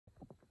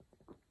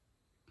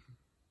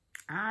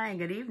Hi,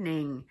 good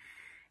evening,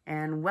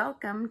 and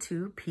welcome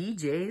to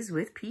PJs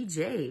with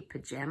PJ,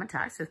 Pajama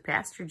Talks with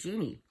Pastor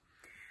Jeannie.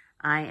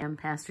 I am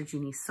Pastor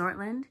Jeannie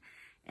Sortland,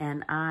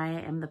 and I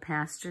am the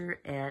pastor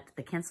at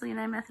the Kensal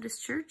United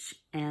Methodist Church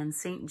and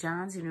St.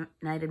 John's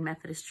United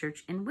Methodist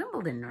Church in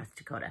Wimbledon, North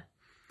Dakota.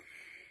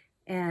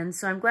 And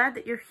so I'm glad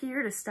that you're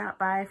here to stop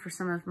by for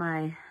some of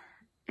my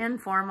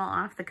informal,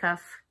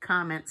 off-the-cuff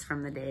comments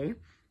from the day.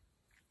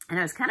 And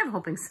I was kind of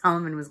hoping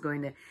Solomon was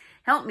going to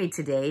help me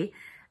today,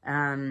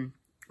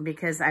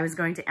 because I was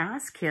going to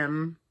ask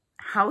him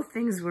how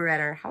things were at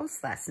our house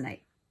last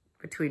night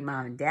between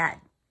Mom and Dad,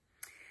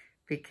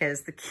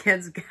 because the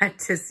kids got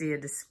to see a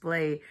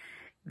display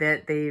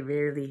that they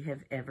rarely have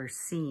ever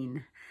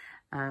seen.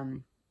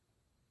 Kent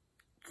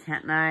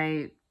and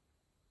I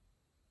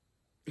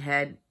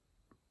had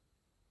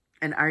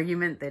an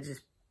argument that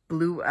just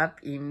blew up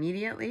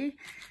immediately.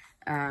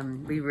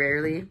 We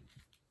rarely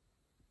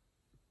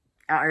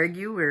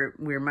argue.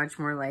 We're much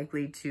more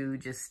likely to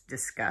just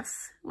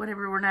discuss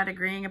whatever we're not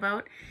agreeing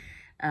about.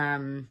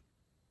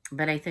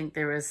 But I think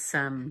there was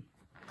some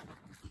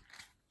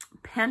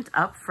pent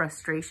up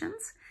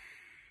frustrations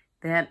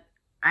that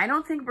I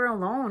don't think we're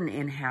alone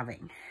in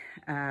having.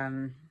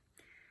 You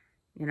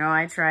know,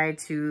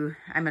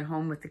 I'm at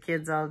home with the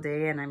kids all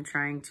day and I'm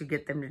trying to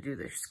get them to do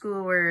their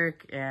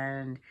schoolwork,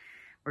 and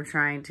we're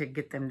trying to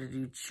get them to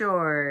do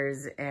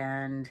chores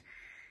and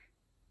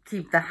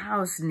keep the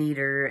house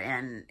neater,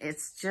 and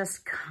it's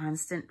just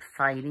constant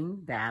fighting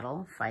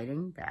battle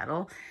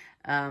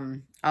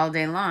all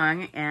day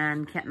long,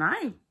 and Kent and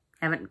I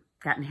haven't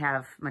gotten to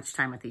have much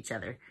time with each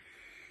other.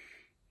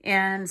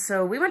 And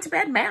so we went to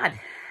bed mad.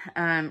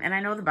 And I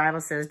know the Bible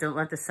says don't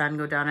let the sun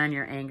go down on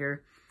your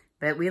anger,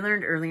 but we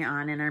learned early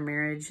on in our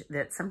marriage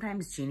that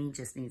sometimes Jeannie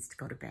just needs to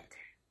go to bed,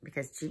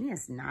 because Jeannie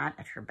is not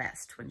at her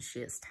best when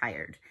she is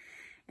tired.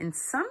 And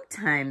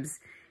sometimes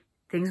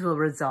things will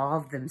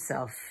resolve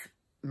themselves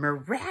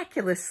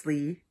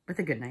miraculously with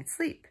a good night's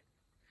sleep.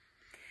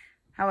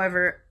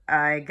 However,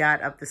 I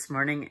got up this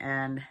morning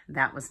and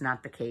that was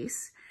not the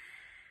case.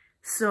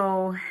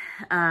 So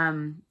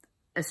a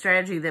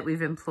strategy that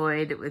we've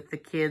employed with the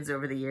kids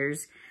over the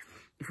years,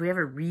 if we have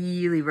a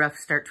really rough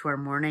start to our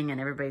morning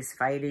and everybody's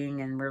fighting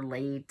and we're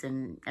late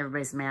and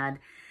everybody's mad,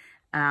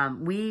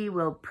 we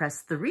will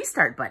press the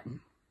restart button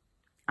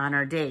on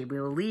our day.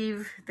 We will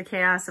leave the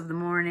chaos of the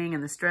morning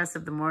and the stress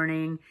of the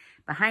morning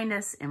behind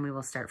us, and we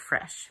will start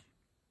fresh.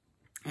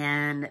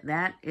 And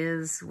that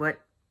is what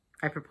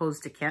I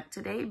proposed to Kent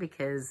today,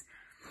 because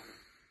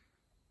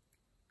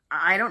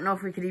I don't know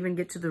if we could even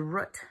get to the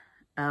root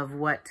of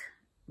what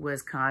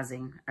was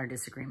causing our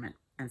disagreement.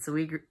 And so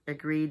we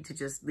agreed to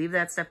just leave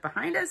that stuff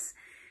behind us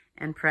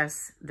and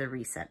press the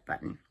reset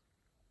button.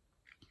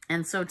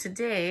 And so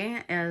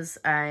today, as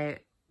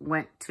I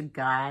went to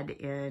God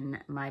in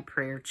my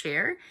prayer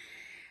chair,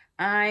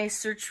 I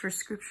searched for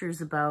scriptures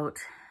about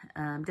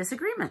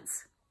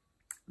disagreements.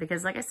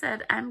 Because like I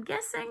said, I'm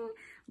guessing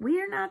we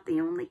are not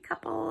the only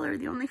couple or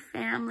the only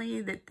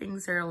family that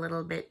things are a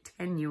little bit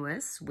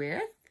tenuous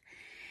with.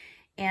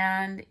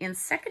 And in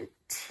 2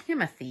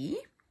 Timothy,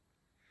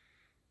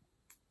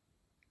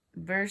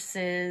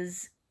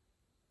 verses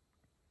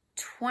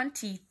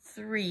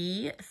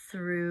 23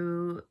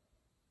 through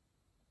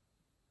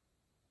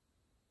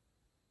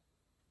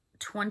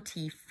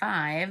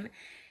 25,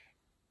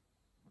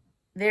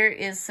 there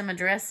is some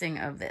addressing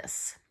of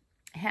this.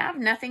 Have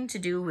nothing to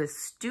do with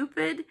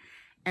stupid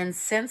and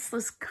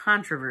senseless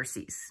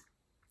controversies,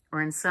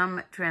 or in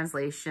some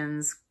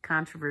translations,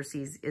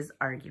 controversies is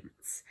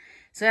arguments.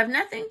 So have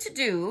nothing to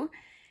do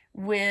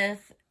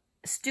with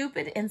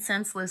stupid and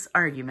senseless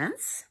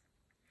arguments.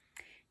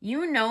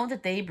 You know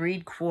that they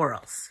breed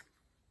quarrels.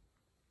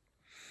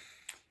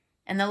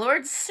 And the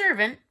Lord's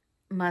servant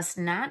must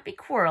not be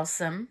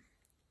quarrelsome,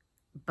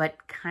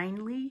 but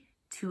kindly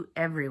to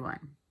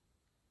everyone.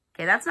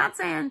 Okay, that's not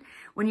saying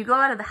when you go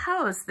out of the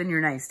house, then you're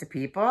nice to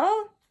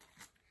people.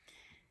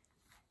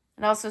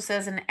 It also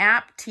says an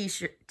apt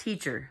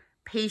teacher,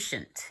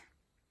 patient,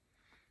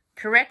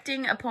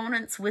 correcting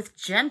opponents with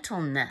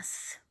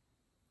gentleness.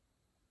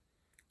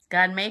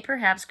 God may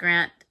perhaps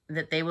grant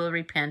that they will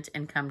repent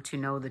and come to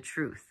know the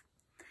truth.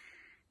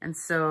 And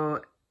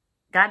so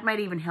God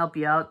might even help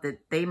you out,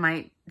 that they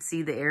might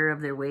see the error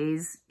of their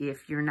ways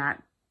if you're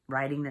not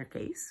riding their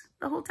case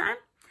the whole time.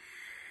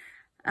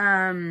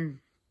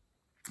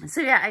 So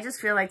yeah, I just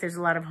feel like there's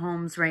a lot of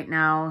homes right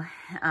now,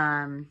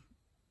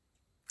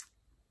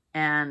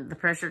 and the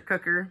pressure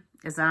cooker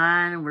is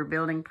on, and we're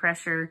building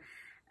pressure.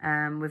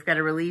 We've got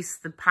to release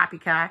the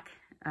poppycock,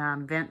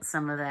 vent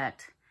some of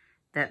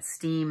that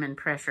steam and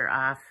pressure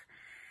off.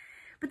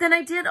 But then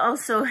I did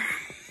also,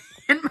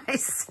 in my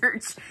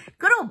search,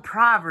 good old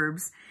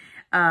Proverbs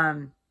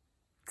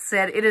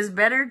said, it is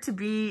better to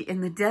be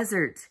in the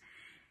desert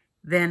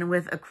than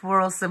with a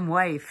quarrelsome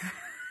wife.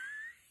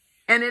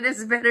 And it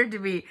is better to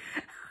be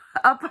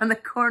up on the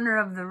corner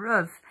of the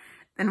roof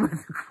than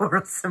with a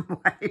quarrelsome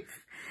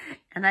wife.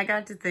 And I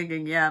got to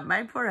thinking, yeah,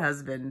 my poor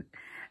husband,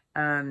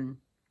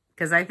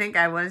 because I think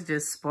I was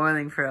just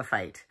spoiling for a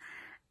fight.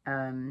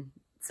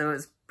 So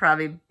it's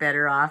probably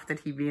better off that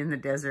he be in the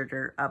desert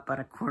or up on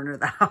a corner of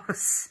the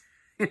house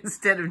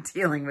instead of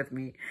dealing with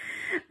me.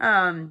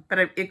 But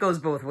it goes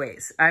both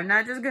ways. I'm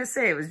not just going to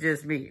say it was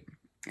just me.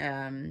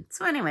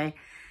 So anyway,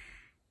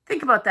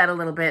 think about that a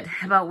little bit,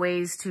 about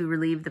ways to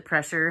relieve the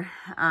pressure.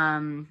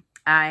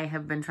 I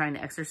have been trying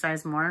to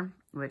exercise more,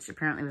 which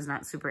apparently was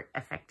not super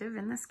effective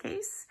in this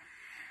case.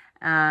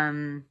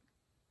 You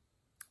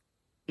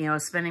know,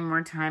 spending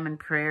more time in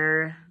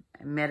prayer,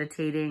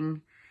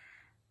 meditating,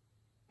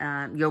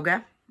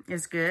 yoga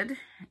is good.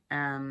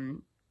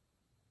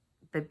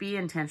 But be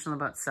intentional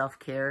about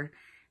self-care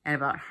and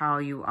about how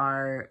you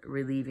are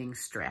relieving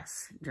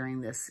stress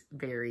during this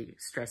very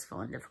stressful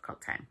and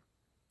difficult time.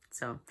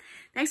 So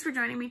thanks for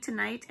joining me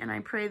tonight, and I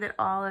pray that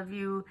all of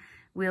you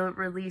will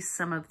release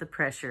some of the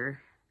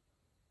pressure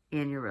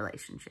in your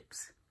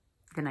relationships.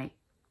 Good night.